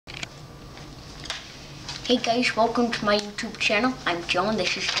Hey guys, welcome to my YouTube channel. I'm Dylan.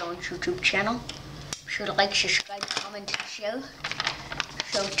 This is Dylan's YouTube channel. Be sure to like, subscribe, comment, and share.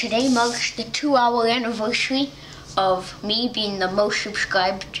 So today marks the 2-hour anniversary of me being the most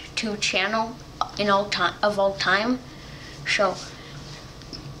subscribed to channel of all time. So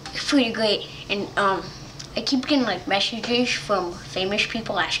it's pretty great. And I keep getting like messages from famous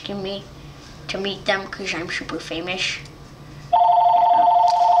people asking me to meet them because I'm super famous.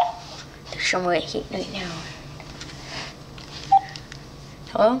 There's someone I hate right now.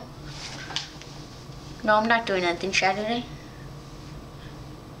 Hello? No, I'm not doing anything Saturday.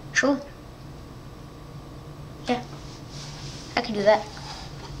 Sure. Yeah. I can do that.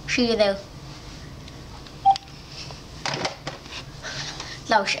 See you there.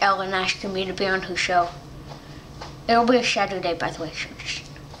 That was Ellen asking me to be on her show. It'll be a Saturday, by the way, so just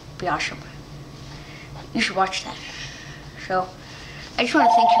be awesome. You should watch that. So, I just want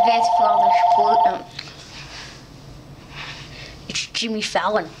to thank you guys for all the support. It's Jimmy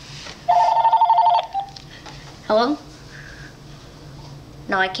Fallon. Hello?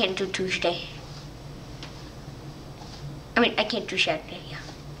 No, I can't do Tuesday. I mean, I can't do Saturday, yeah.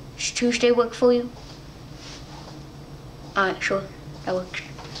 Does Tuesday work for you? Alright, sure. That works.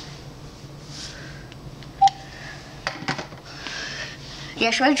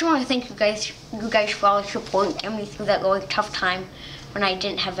 Yeah, so I just want to thank you guys for all the support and getting me through that really tough time when I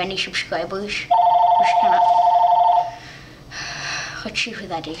didn't have any subscribers. Just kinda, let's see who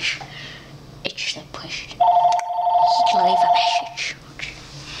that is. It's the president. He can leave a message.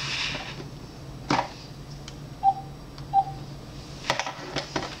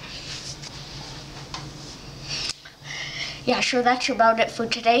 Yeah, so that's about it for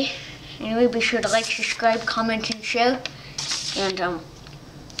today. Anyway, be sure to like, subscribe, comment, and share. And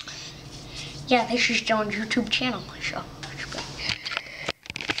yeah, this is Dylan's YouTube channel. So,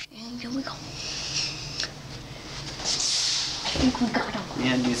 and here we go. I think we got him.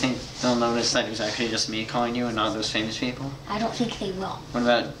 Yeah, do you think they'll notice that it was actually just me calling you and not those famous people? I don't think they will. What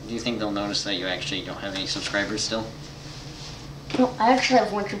about, do you think they'll notice that you actually don't have any subscribers still? No, I actually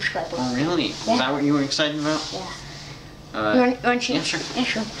have 1 subscriber. Oh, really? Yeah. Is that what you were excited about? Yeah. You want to? Yeah, sure. Yeah,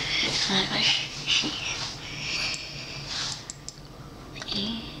 sure. Let's see.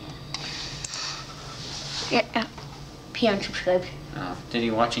 Yeah, he unsubscribed. Oh, did he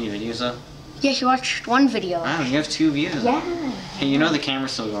watch any videos though? Yeah, he watched 1 video. Wow, you have 2 views. Yeah. Hey, you know the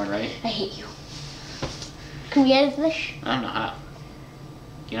camera's still going, right? I hate you. Can we edit this? I don't know how.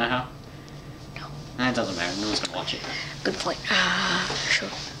 Do you know how? No. It doesn't matter. No one's gonna watch it. Good point. Sure.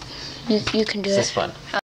 You can do it. This is fun.